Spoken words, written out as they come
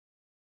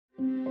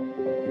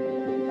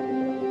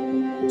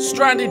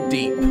Stranded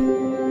Deep,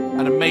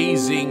 an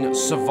amazing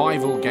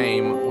survival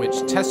game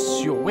which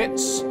tests your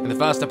wits. In the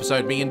first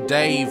episode, me and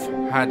Dave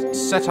had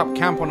set up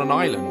camp on an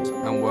island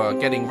and were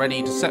getting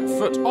ready to set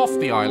foot off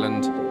the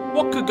island.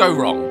 What could go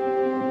wrong?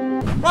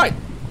 Right,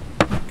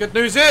 good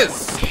news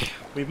is,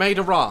 we made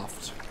a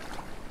raft.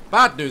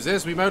 Bad news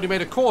is, we've only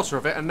made a quarter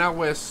of it and now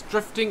we're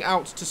drifting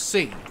out to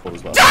sea.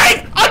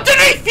 Dave!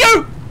 Underneath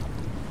you!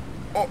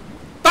 Oh,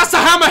 that's a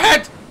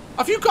hammerhead!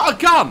 Have you got a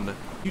gun?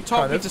 You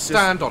told me to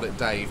stand on it,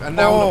 Dave, and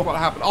now look what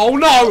happened. Oh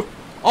no!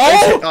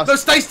 Oh! No,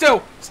 stay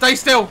still! Stay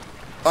still!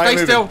 Stay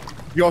still!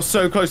 You're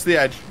so close to the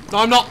edge. No,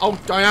 I'm not. Oh,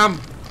 I am.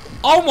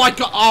 Oh my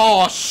god!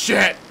 Oh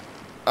shit!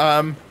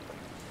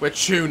 We're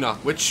tuna.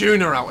 We're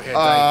tuna out here, Dave.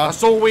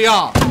 That's all we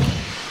are.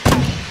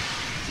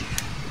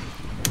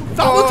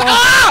 That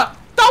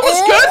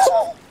was good!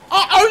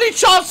 Our only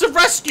chance of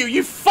rescue,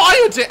 you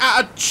fired it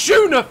at a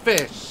tuna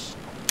fish!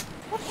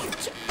 What are you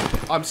doing?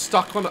 I'm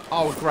stuck on it.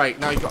 Oh, great.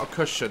 Now you've got a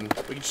cushion.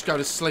 We can just go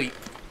to sleep.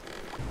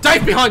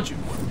 Dave, behind you!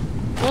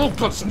 Oh,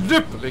 God, it's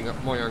nibbling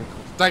at my ankle.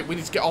 Dave, we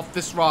need to get off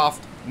this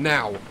raft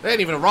now. It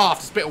ain't even a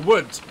raft, it's a bit of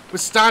wood. We're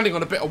standing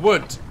on a bit of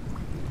wood.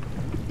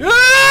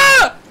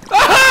 Ah!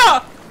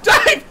 Ah!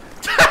 Dave!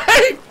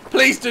 Dave!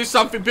 Please do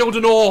something. Build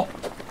an oar.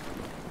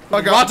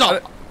 I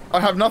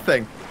have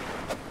nothing.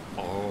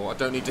 Oh, I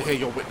don't need to hear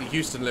your Whitney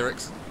Houston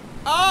lyrics.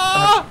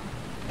 Ah!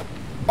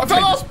 I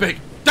fell off! Big.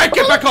 Dave,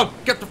 get back on!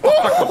 Get the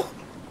fuck back on!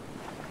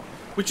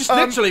 We just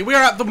literally, we're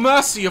at the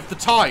mercy of the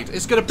tide.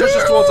 It's going to push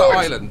us towards that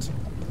island.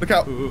 Look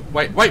out.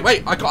 Wait.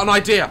 I got an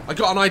idea.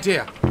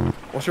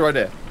 What's your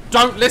idea?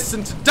 Don't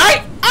listen to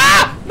Dave!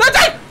 Ah! No,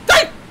 Dave!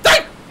 Dave!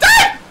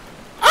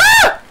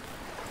 Ah!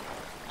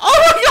 Oh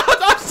my god,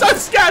 I'm so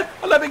scared!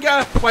 Let me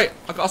go. Wait,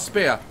 I got a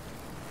spear.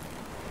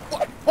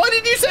 Why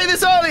didn't you say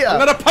this earlier?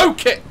 I'm going to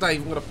poke it,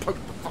 Dave. I'm going to poke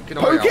the fucking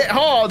eye Poke it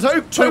hard.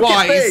 Two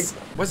eyes.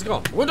 Where's it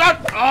gone?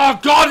 Oh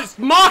god, it's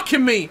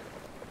marking me!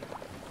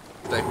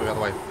 Dave, move out of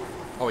the way.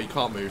 Oh, you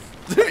can't move.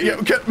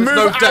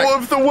 Move out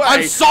of the way.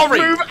 I'm sorry.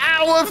 Move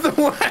out of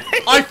the way.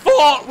 I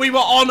thought we were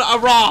on a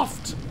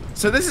raft.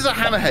 So this is a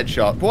hammerhead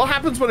shark. What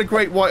happens when a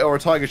great white or a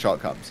tiger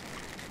shark comes?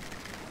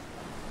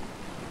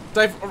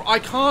 Dave, I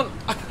can't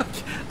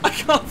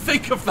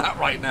think of that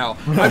right now.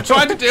 I'm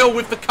trying to deal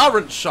with the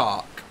current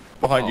shark.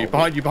 Behind you.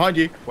 Behind you. Behind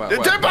you.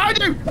 Behind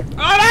you.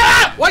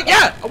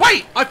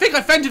 Wait. I think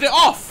I fended it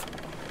off.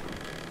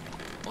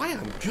 I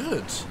am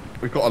good.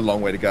 We've got a long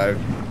way to go.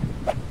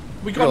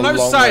 We got no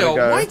sail.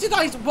 Why did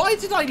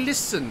I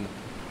listen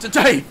to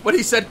Dave when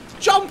he said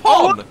jump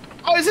on?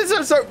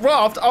 So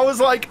raft. I was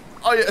like,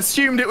 I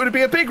assumed it would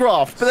be a big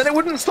raft, but then it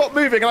wouldn't stop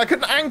moving, and I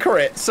couldn't anchor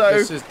it.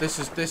 So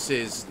this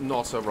is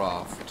not a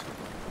raft.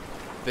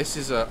 This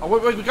is a. Oh,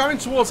 we're going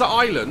towards that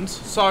island,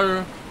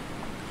 so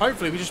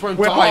hopefully we just won't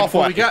die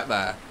before we get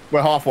there.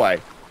 We're halfway.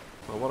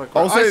 Well,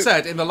 I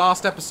said in the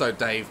last episode,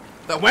 Dave,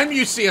 that when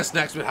you see us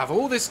next, we'd have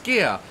all this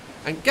gear,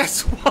 and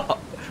guess what?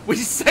 We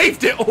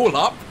saved it all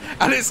up,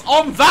 and it's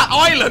on that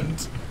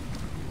island!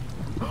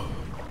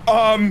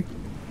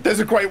 There's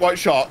a great white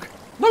shark.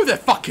 No, there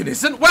fucking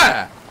isn't.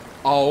 Where?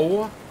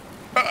 Oh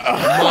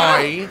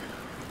my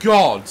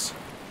god.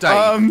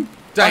 Dave.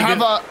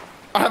 David. I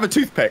have a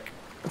toothpick.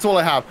 That's all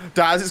I have.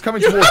 Daz, it's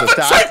coming towards us.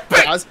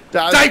 Daz,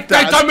 Dave,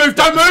 don't move!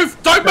 Don't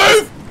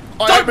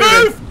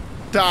move!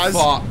 Daz.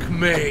 Fuck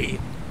me.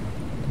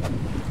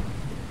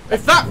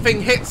 If that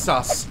thing hits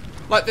us,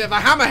 like the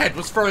hammerhead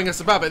was throwing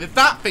us above it, if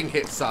that thing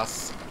hits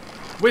us,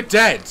 we're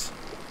dead.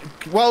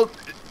 Well,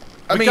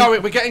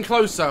 we're getting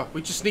closer.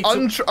 We just need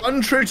to...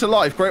 Untrue to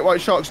life, great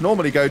white sharks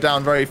normally go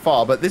down very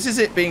far, but this is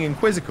it being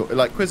quizzical, you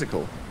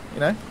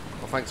know?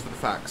 Well, thanks for the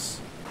facts.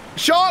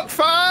 Shark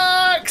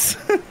facts!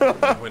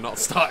 We're not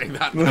starting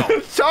that now.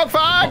 Shark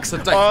facts!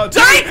 Dave!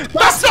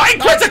 That's not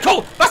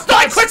critical! That's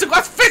not critical!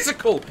 That's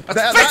physical! That's physical!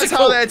 That's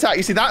how they attack.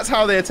 You see, that's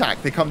how they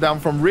attack. They come down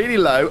from really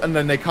low, and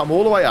then they come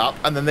all the way up,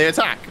 and then they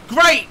attack.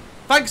 Great!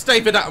 Thanks,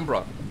 David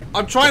Attenborough.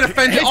 I'm trying to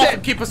fend it off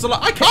and keep us alive.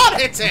 I can't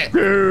hit it!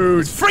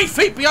 Dude! It's 3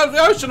 feet beyond the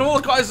ocean, and all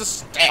I've got is a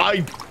stick!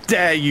 I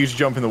dare you to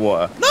jump in the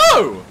water.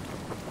 No!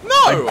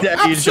 No! I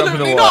dare you to jump in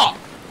the water. Not!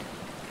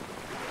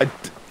 I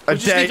we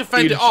just need to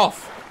fend it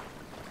off.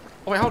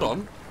 Oh, wait, hold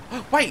on.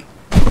 Wait!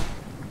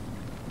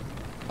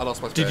 I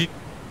lost my spear. Did you...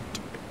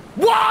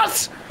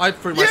 What?! I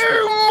threw my spear.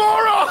 You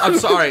moron! I'm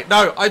sorry.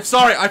 No, I'm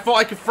sorry. I thought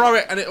I could throw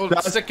it and it would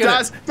stick in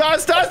it.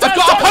 Daz! I've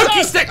got a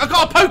pokey stick! I've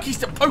got a pokey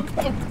stick! Poke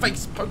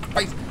face!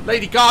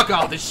 Lady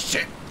Gaga, this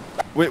shit!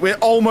 We're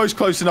almost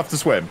close enough to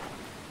swim.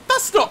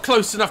 That's not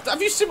close enough.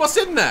 Have you seen what's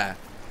in there?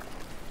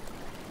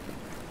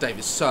 Dave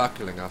is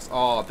circling us.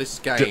 Oh, this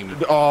game.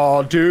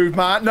 Dude,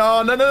 man.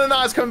 No.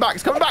 It's coming back.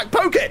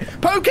 Poke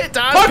it,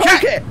 Dad.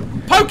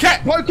 Poke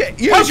it.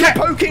 Use your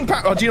poking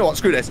power. Oh, do you know what?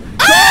 Screw this.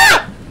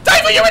 Ah!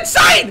 Dave, are you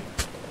insane?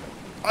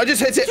 I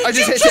just hit it. Did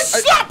you just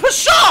slap a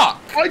shark?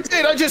 I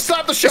did. I just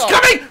slapped the shark. It's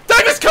coming.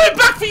 Dave, it's coming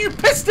back for you.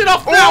 Pissed it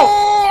off now.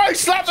 Oh, I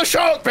slapped the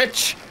shark,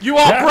 bitch. You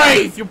are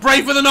brave. You're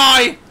braver than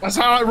I. That's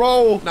how I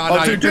roll.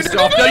 No, you pissed it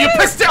off. No, you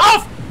pissed it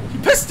off. You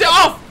pissed it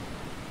off.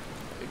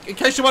 In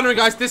case you're wondering,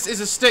 guys, this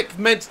is a stick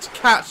meant to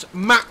catch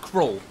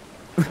mackerel.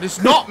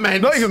 It's not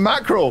meant. Not even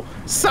mackerel.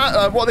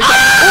 What they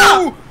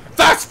ah!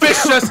 That's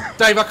vicious!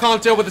 Dave, I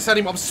can't deal with this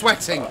anymore. I'm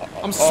sweating.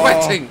 I'm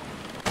sweating.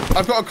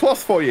 I've got a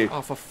cloth for you.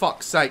 Oh, for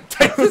fuck's sake.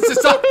 Dave, this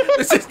is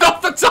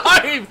not the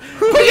time.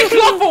 Put your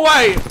cloth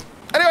away.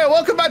 Anyway,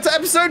 welcome back to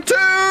episode 2.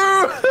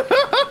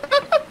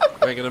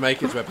 We ain't going to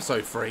make it to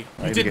episode 3.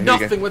 You did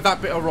nothing with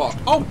that bit of rock.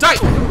 Oh,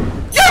 Dave!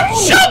 You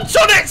jumped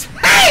on its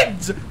head!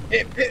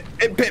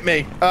 It bit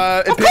me.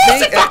 Of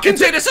course it fucking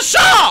did! It's a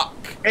shark!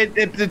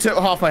 It took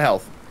half my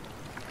health.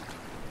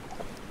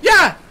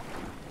 Yeah!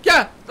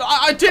 Yeah!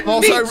 I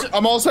didn't need to...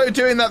 I'm also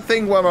doing that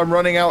thing where I'm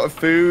running out of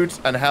food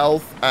and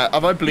health.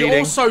 Am I bleeding? You're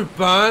also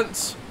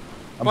burnt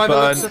by the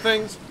looks of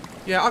things.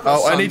 Yeah, I've got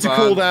sunburn. I need to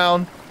cool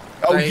down.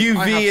 Oh, Dave,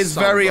 UV is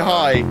very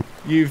high.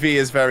 UV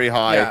is very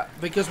high. Yeah,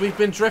 because we've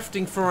been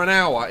drifting for an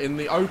hour in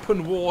the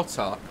open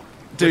water.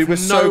 Dude, we're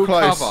so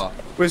close. Cover.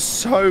 We're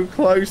so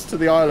close to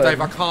the island. Dave,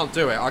 I can't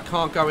do it. I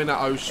can't go in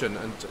that ocean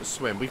and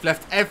swim. We've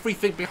left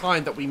everything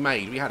behind that we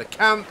made. We had a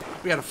camp,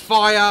 we had a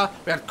fire,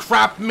 we had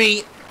crab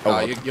meat. Oh,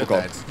 you're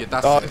dead. You're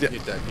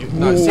dead.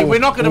 No, see, we're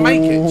not going to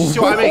make it. Do you see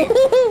what I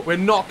mean? We're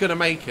not going to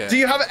make it. Do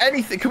you have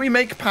anything? Can we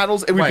make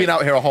paddles? We've been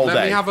out here a whole day.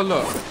 Let me have a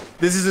look.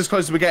 This is as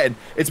close as we're getting.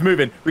 It's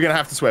moving. We're going to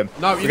have to swim.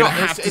 No, you're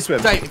not. It's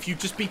Dave, if you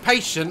just be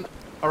patient,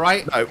 all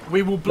right? No.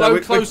 We will blow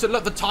closer.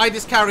 Look, the tide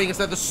is carrying us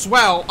there. The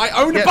swell. I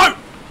own a boat.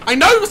 I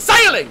know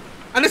sailing.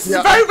 And this is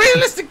a very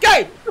realistic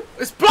game.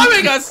 It's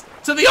blowing us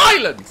to the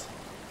island.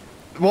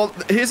 Well,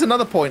 here's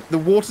another point. The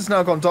water's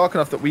now gone dark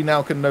enough that we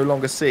now can no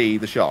longer see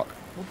the shark.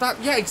 Well,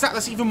 yeah, exactly.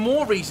 That's even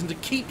more reason to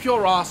keep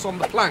your ass on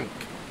the plank.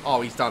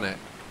 Oh, he's done it.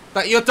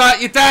 You're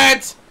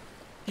dead.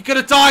 You're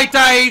gonna die,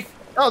 Dave.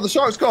 Oh, the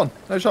shark's gone.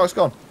 No, shark's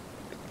gone.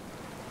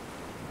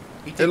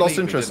 It lost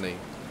interest. Didn't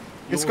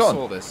he? It's gone.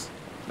 Saw this.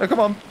 No, come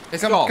on.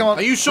 It's gone. Come on.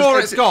 Are you sure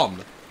it's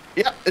gone?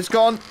 Yeah, it's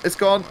gone. It's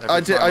gone.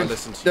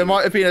 There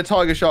might have been a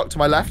tiger shark to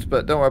my left,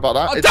 but don't worry about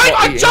that. Oh, Dave,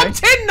 I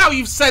jumped in now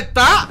you've said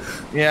that.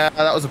 Yeah,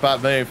 that was a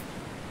bad move.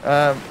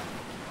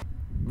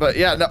 But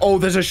yeah, no,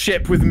 there's a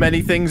ship with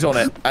many things on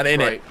it and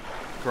in it.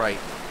 Great.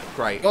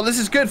 Well, this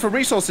is good for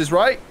resources,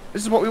 right?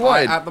 This is what we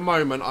wanted. At the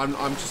moment,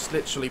 I'm just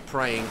literally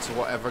praying to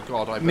whatever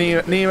god I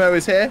believe in. Nemo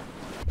is here.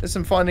 There's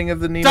some finding of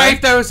the Nemo.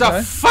 Dave, there is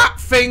a fat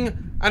thing,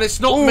 and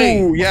it's not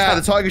me. Oh, yeah,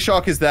 the tiger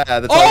shark is there.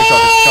 The tiger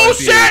shark is coming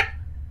for you. Shit!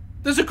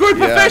 There's a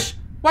group of fish.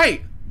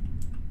 Wait.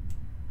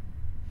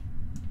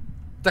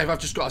 Dave, I've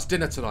just got us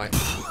dinner tonight.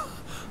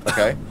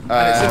 Okay. And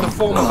it's in the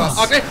form of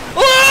us. Okay.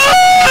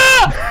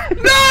 Oh!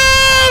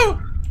 No!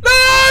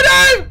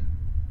 No!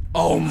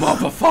 Oh,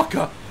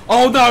 motherfucker.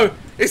 Oh, no.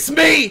 It's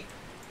me.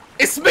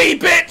 It's me,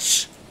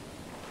 bitch.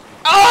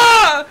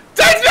 Ah!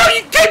 Dave, no,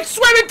 you keep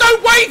swimming.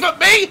 Don't wave at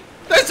me.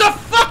 There's a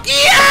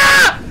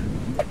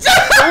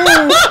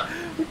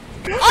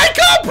I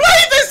can't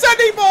play this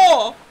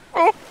anymore.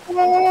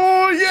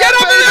 Oh, yeah. Get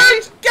on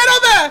there. Get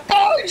on there.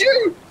 Behind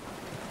you.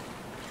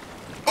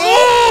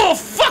 Oh,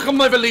 fuck. I'm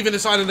never leaving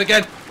this island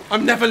again.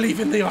 I'm never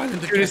leaving the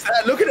island again. Dude, it's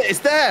there. Look at it. It's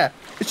there.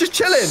 It's just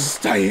chilling.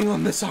 Staying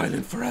on this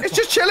island forever. It's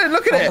just chilling.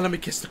 Look at it. Let me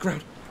kiss the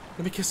ground.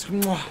 Let me kiss.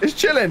 Mwah. It's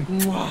chilling.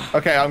 Mwah.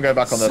 Okay, I'm going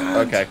back on the.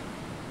 Okay.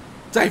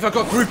 Dave, I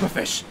got grouper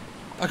fish.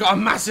 I got a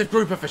massive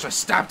grouper fish. I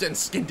stabbed it and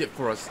skinned it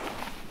for us.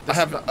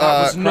 That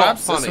was not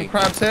funny. There's some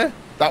crabs here.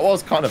 That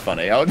was kind of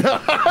funny. It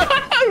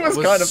was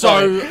kind of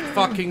so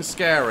fucking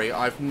scary.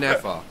 I've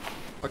never.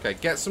 Okay,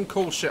 get some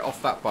cool shit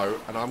off that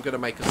boat, and I'm gonna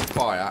make us a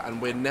fire,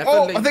 and we're never.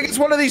 Oh, I think it's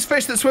one of these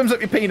fish that swims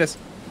up your penis.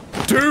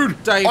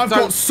 Dude, Dave, I've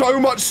got so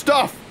much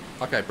stuff.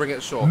 Okay, bring it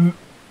ashore.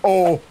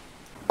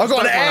 I've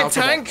got an air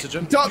tank.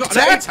 Duct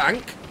tape. An air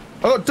tank.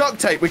 I got duct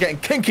tape. We're getting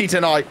kinky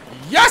tonight.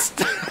 Yes.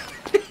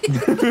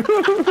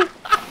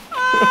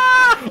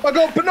 I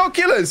got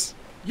binoculars.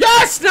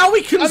 Yes, now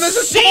we can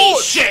see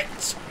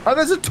shit. And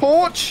there's a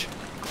torch.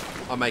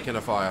 I'm making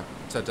a fire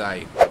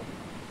today.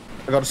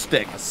 I got a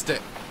stick. A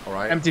stick. All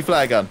right. Empty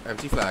flare gun.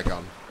 Empty flare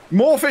gun.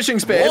 More fishing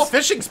spears. More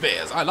fishing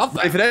spears. I love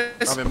that. If it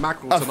is, I'm in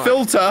mackerel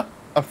tonight.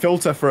 A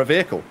filter for a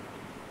vehicle.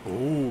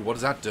 Ooh, what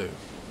does that do?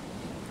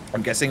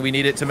 I'm guessing we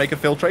need it to make a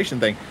filtration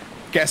thing.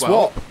 Guess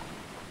what?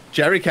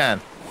 Jerry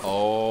can.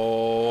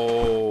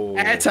 Oh.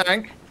 Air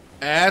tank.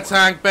 Air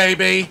tank,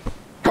 baby.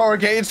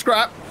 Corrugated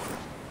scrap.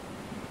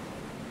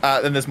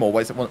 Then there's more.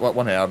 Wait,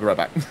 one here. I'll be right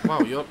back.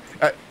 Wow, you're.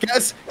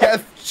 Get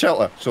a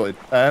shelter sorted.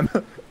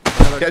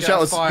 Get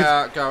a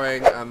fire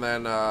going, and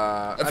then.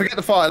 Forget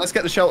the fire. Let's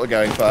get the shelter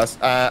going first,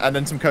 and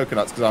then some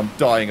coconuts because I'm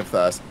dying of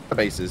thirst.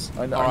 Bases.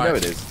 I know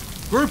it is.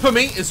 Grouper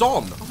meat is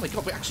on. Oh my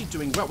god, we're actually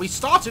doing well. We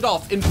started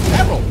off in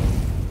peril,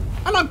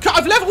 and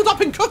I've leveled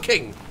up in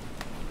cooking.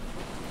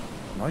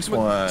 Nice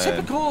one.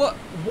 Typical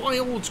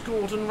wild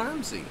Gordon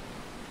Ramsay.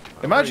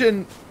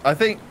 Imagine, I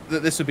think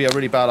that this would be a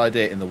really bad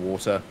idea in the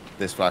water,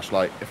 this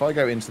flashlight. If I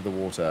go into the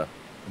water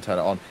and turn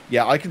it on,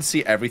 yeah, I can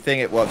see everything.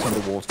 It works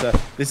underwater.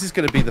 This is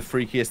going to be the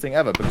freakiest thing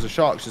ever because a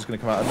shark's just going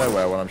to come out of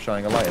nowhere when I'm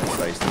shining a light in his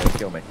face and it'll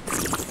kill me.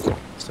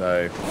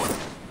 So...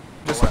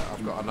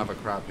 I've got another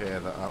crab here.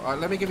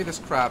 Let me give you this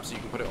crab so you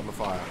can put it on the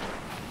fire.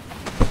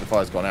 The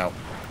fire's gone out.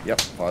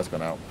 Yep, fire's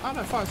gone out. Oh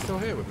no, fire's still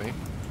here with me.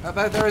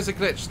 There is a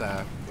glitch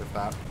there with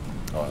that.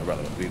 Oh,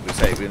 irrelevant. We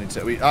say we need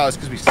to. Oh, it's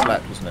because we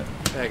slept, wasn't it?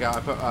 There you go. I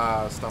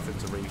put stuff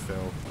into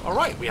refill. All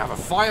right, we have a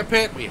fire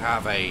pit. We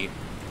have a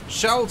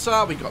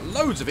shelter. We got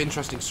loads of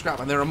interesting scrap,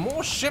 and there are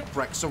more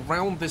shipwrecks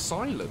around this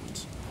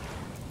island.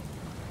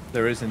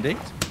 There is indeed.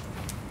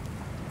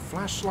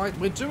 Flashlight.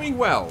 We're doing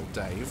well,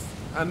 Dave.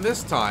 And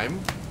this time,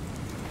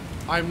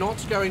 I'm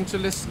not going to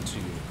listen to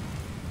you.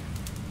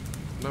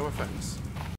 No offense.